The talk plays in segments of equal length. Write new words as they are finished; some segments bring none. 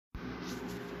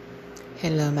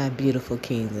Hello, my beautiful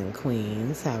kings and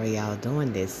queens. How are y'all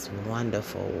doing this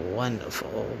wonderful,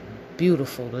 wonderful,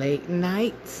 beautiful late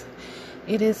night?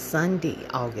 It is Sunday,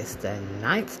 August the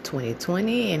 9th,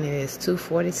 2020, and it is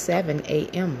 2:47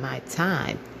 a.m. my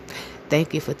time.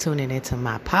 Thank you for tuning into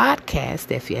my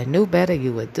podcast. If you knew better,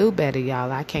 you would do better,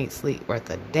 y'all. I can't sleep worth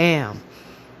a damn.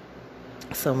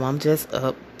 So I'm just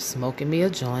up smoking me a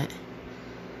joint,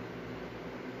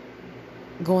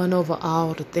 going over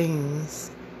all the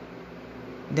things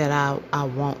that I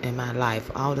want in my life,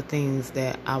 all the things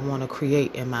that I want to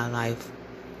create in my life.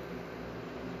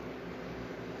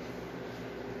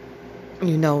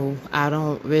 I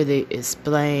don't really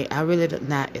explain. I really do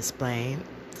not explain.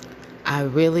 I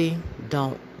really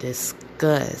don't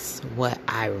discuss what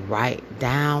I write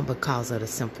down because of the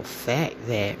simple fact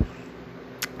that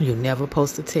you're never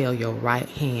supposed to tell your right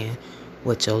hand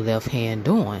what your left hand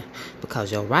doing, because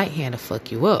your right hand will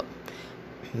fuck you up.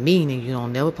 Meaning you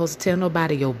don't never supposed to tell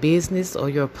nobody your business or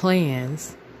your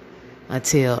plans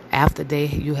until after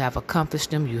you have accomplished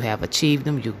them, you have achieved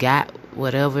them, you got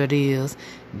whatever it is,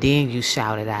 then you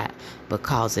shout it out.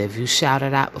 Because if you shout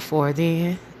it out before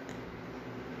then,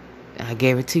 I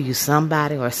guarantee you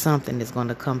somebody or something is going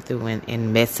to come through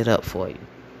and mess it up for you.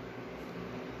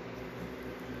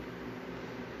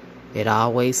 It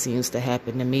always seems to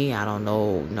happen to me. I don't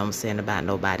know what I'm saying, about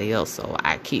nobody else, so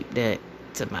I keep that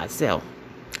to myself.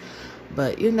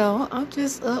 But, I'm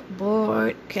just up,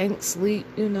 bored, can't sleep,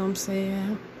 what I'm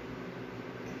saying?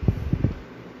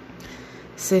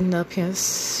 Sitting up here,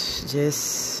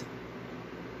 just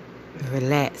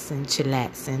relaxing,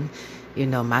 chillaxing.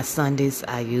 My Sundays,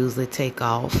 I usually take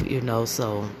off,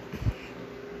 so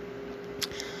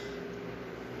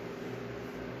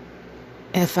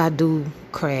if I do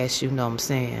crash, what I'm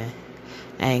saying,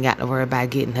 I ain't got to worry about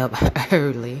getting up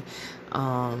early.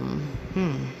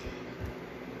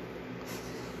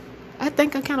 I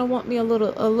think I kind of want me a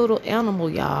little animal,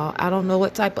 y'all. I don't know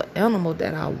what type of animal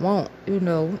that I want,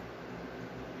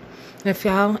 If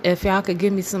y'all could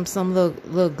give me some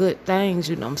little good things,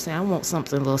 what I'm saying. I want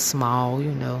something a little small,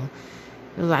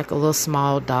 like a little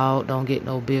small dog. Don't get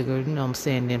no bigger, what I'm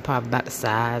saying, than probably about the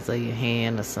size of your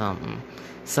hand or something.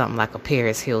 Something like a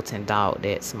Paris Hilton dog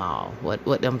that small.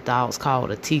 What them dogs called,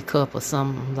 a teacup or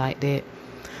something like that.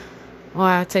 Or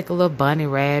I take a little bunny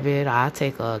rabbit, or I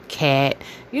take a cat,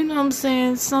 what I'm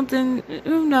saying, something,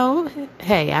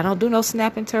 Hey, I don't do no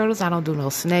snapping turtles, I don't do no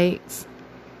snakes,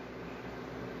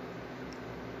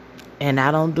 and I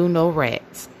don't do no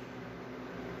rats.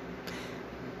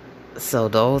 So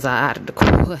those are out of the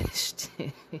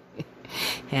question.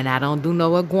 And I don't do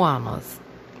no iguanas,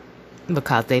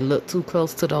 because they look too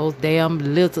close to those damn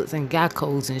lizards and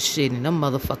geckos and shit, and them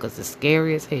motherfuckers are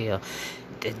scary as hell.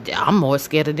 I'm more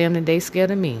scared of them than they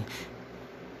scared of me.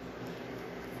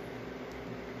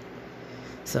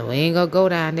 So we ain't gonna go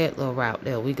down that little route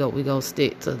there. We go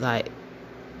stick to like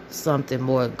something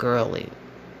more girly.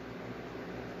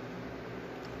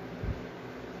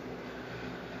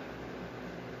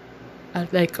 I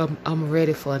think I'm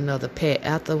ready for another pet.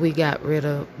 After we got rid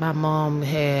of, my mom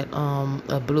had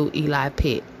a blue Eli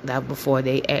pet. That before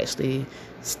they actually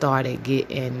started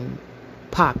getting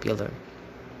popular,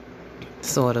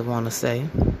 sort of want to say.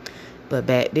 But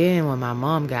back then, when my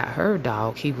mom got her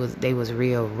dog, they was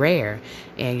real rare,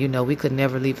 and we could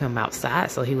never leave him outside,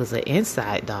 so he was an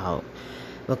inside dog,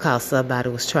 because somebody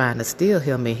was trying to steal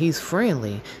him, and he's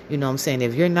friendly. What I'm saying?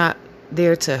 If you're not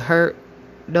there to hurt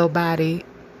nobody,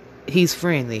 he's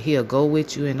friendly. He'll go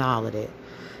with you and all of that.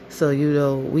 So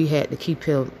we had to keep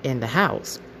him in the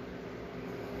house.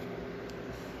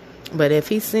 But if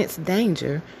he sensed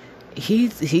danger,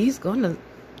 he's gonna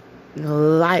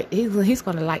he's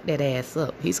gonna light that ass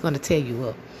up. He's gonna tear you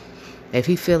up. If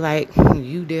he feel like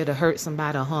you there to hurt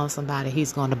somebody or harm somebody,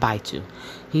 he's gonna bite you.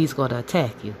 He's gonna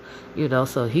attack you.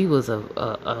 So he was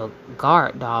a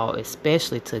guard dog,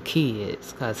 especially to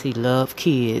kids, because he loved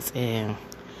kids. And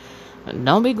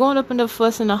don't be going up in the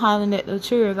fussing and hollering at the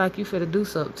children like you finna do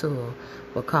something to him,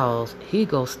 because he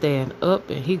go stand up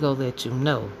and he go let you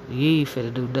know you ain't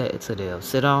finna do that to them.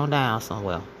 Sit on down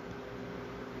somewhere.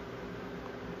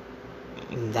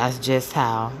 That's just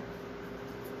how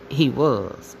he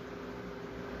was.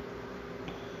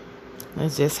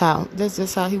 That's just how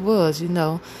he was,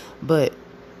 But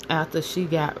after she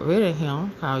got rid of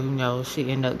him, how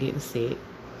she ended up getting sick.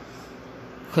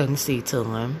 Couldn't see to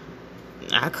him.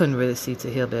 I couldn't really see to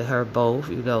him and her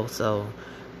both, so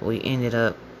we ended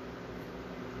up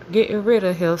getting rid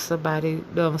of him. Somebody,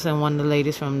 what I'm saying, one of the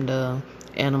ladies from the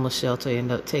animal shelter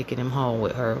ended up taking him home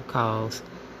with her, cause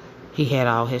He had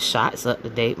all his shots up to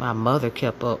date. My mother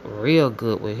kept up real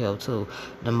good with him too.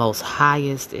 The most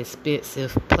highest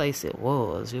expensive place it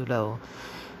was,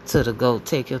 to go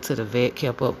take him to the vet,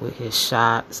 kept up with his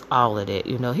shots, all of that.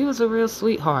 He was a real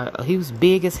sweetheart. He was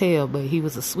big as hell, but he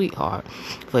was a sweetheart.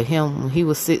 For him, when he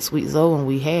was 6 weeks old and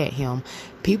we had him,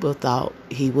 people thought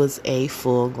he was a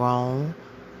full-grown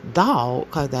dog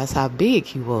because that's how big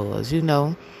he was,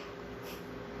 And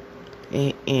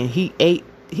he ate,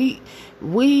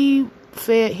 we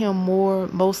fed him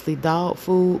mostly dog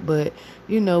food, but,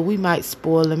 we might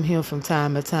spoil him from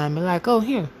time to time. And like, oh,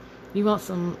 here. You want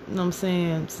some,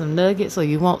 some nuggets, or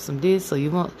you want some this, or you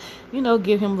want,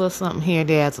 give him a little something here and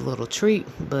there as a little treat.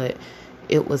 But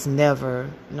it was never,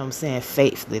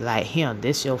 faithfully like, him,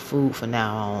 this your food for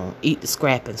now on. Eat the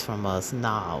scrappings from us.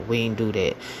 Nah, we ain't do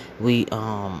that. We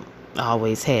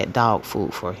always had dog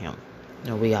food for him.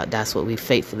 That's what we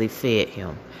faithfully fed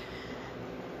him.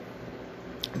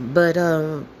 But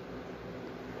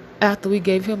after we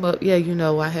gave him up,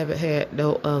 I haven't had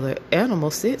no other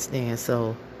animal since then,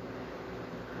 so.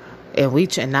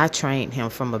 And I trained him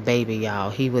from a baby, y'all.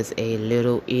 He was a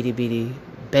little itty bitty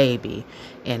baby,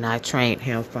 and I trained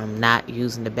him from not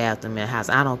using the bathroom in the house.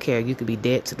 I don't care. You could be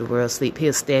dead to the world sleep.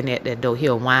 He'll stand at that door.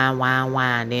 He'll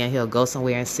whine. Then he'll go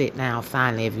somewhere and sit down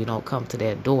finally if you don't come to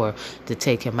that door to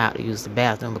take him out to use the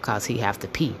bathroom because he have to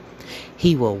pee.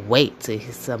 He will wait till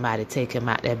somebody take him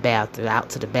out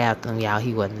to the bathroom, y'all.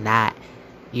 He will not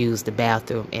use the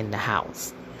bathroom in the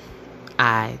house.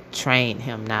 I trained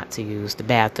him not to use the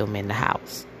bathroom in the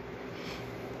house.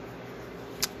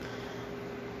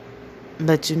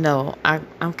 But,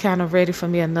 I'm kind of ready for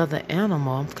me another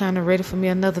animal. I'm kind of ready for me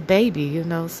another baby,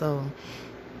 so.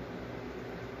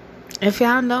 If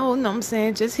y'all know,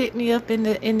 just hit me up in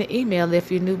the email.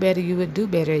 If you knew better, you would do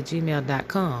better at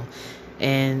gmail.com.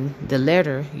 And the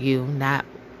letter U, not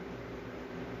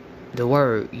the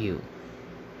word U.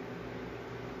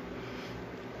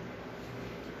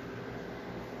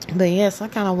 But yes, I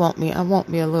kind of want me a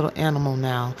little animal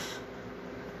now.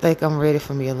 I think I'm ready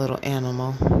for me a little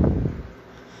animal.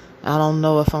 I don't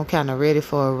know if I'm kind of ready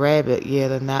for a rabbit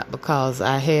yet or not, because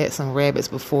I had some rabbits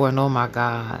before, and oh my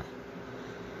God.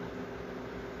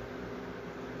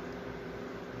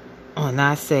 When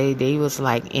I say they was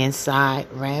like inside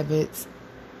rabbits,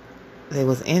 they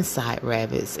was inside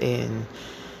rabbits, and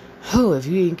if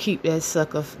you didn't keep that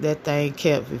thing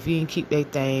kept, if you didn't keep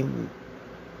that thing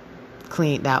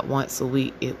cleaned out once a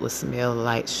week, it would smell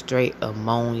like straight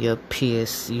ammonia,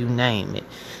 piss, you name it.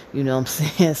 You know what I'm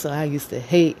saying? So I used to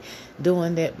hate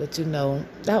doing that, but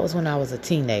that was when I was a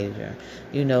teenager.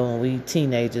 When we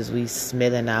teenagers, we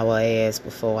smelling our ass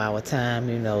before our time,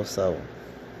 so.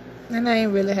 And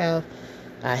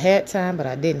I had time, but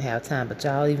I didn't have time. But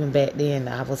y'all, even back then,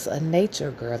 I was a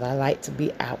nature girl. I like to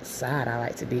be outside. I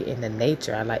like to be in the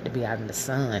nature. I like to be out in the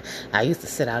sun. I used to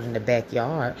sit out in the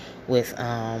backyard with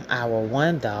our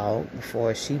one dog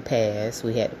before she passed.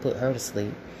 We had to put her to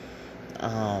sleep.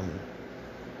 I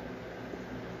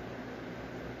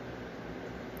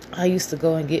used to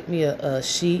go and get me a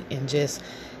sheet and just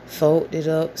fold it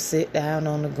up, sit down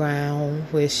on the ground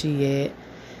where she at,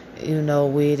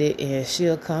 with it, and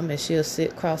she'll come and she'll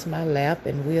sit across my lap,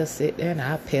 and we'll sit there and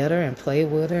I'll pet her and play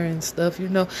with her and stuff.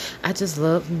 I just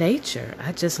love nature.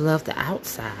 I just love the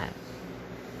outside.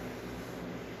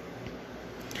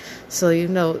 So,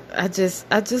 I'm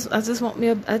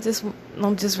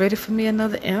just ready for me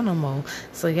another animal.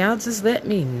 So y'all just let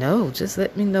me know.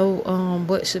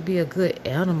 What should be a good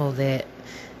animal that,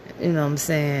 y'all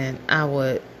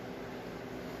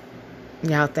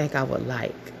think I would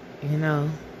like,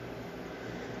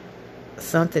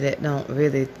 something that don't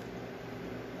really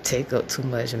take up too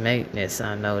much maintenance.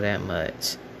 I know that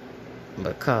much,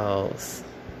 because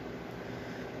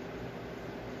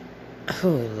oh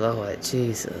Lord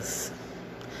Jesus.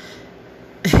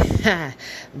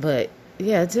 But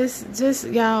yeah, just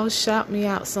y'all shop me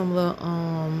out some little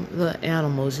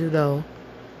animals,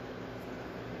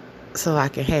 so I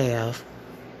can have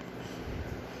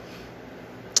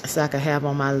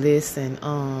on my list, and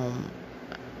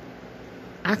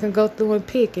I can go through and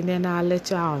pick, and then I'll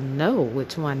let y'all know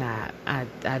which one I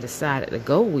decided to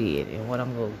go with and what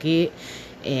I'm going to get.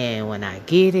 And when I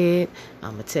get it,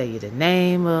 I'm going to tell you the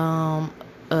name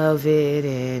of it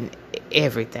and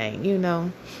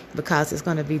everything, because it's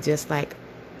going to be just like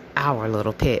our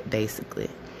little pet,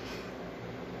 basically.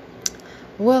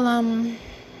 Well, I'm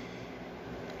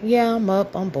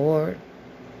up, I'm bored.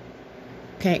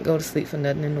 Can't go to sleep for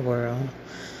nothing in the world.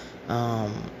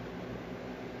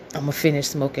 I'm going to finish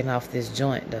smoking off this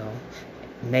joint, though.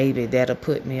 maybe that'll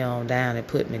put me on down and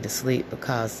put me to sleep,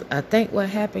 because I think what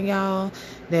happened, y'all,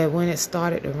 that when it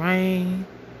started to rain,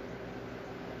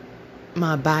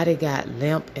 my body got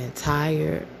limp and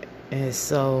tired, and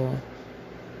so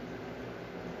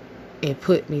it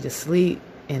put me to sleep.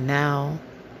 And now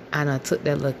I done took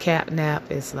that little cap nap.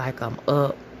 It's like I'm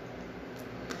up.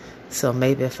 So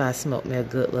maybe if I smoke me a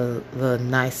good little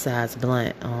nice size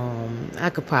blunt, I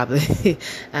could probably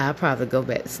I'll probably go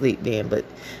back to sleep then. But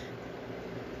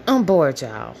I'm bored,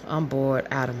 y'all. I'm bored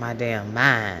out of my damn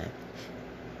mind.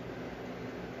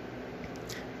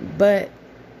 But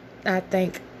I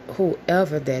think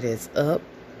whoever that is up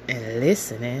and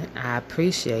listening, I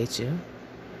appreciate you.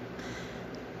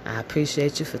 I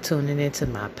appreciate you for tuning into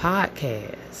my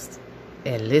podcast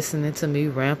and listening to me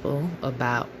ramble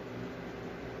about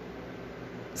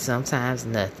sometimes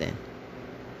nothing.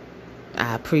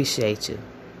 I appreciate you.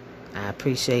 I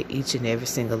appreciate each and every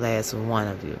single last one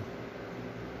of you.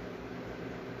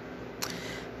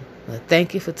 Well,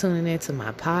 thank you for tuning into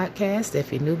my podcast.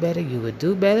 If you knew better, you would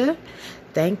do better.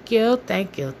 Thank you,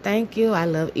 thank you, thank you. I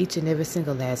love each and every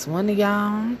single last one of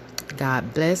y'all.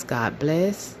 God bless, God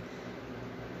bless.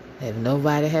 If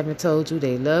nobody haven't told you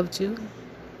they loved you,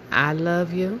 I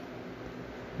love you.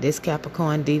 This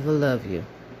Capricorn Diva love you.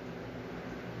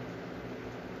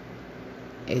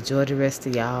 Enjoy the rest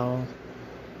of y'all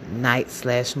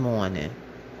night/morning.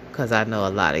 Because I know a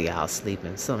lot of y'all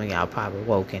sleeping. Some of y'all probably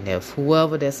woken. If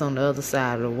whoever that's on the other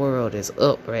side of the world is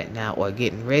up right now or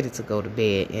getting ready to go to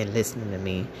bed and listening to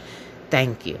me,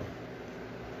 thank you.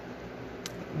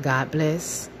 God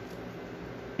bless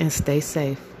and stay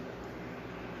safe.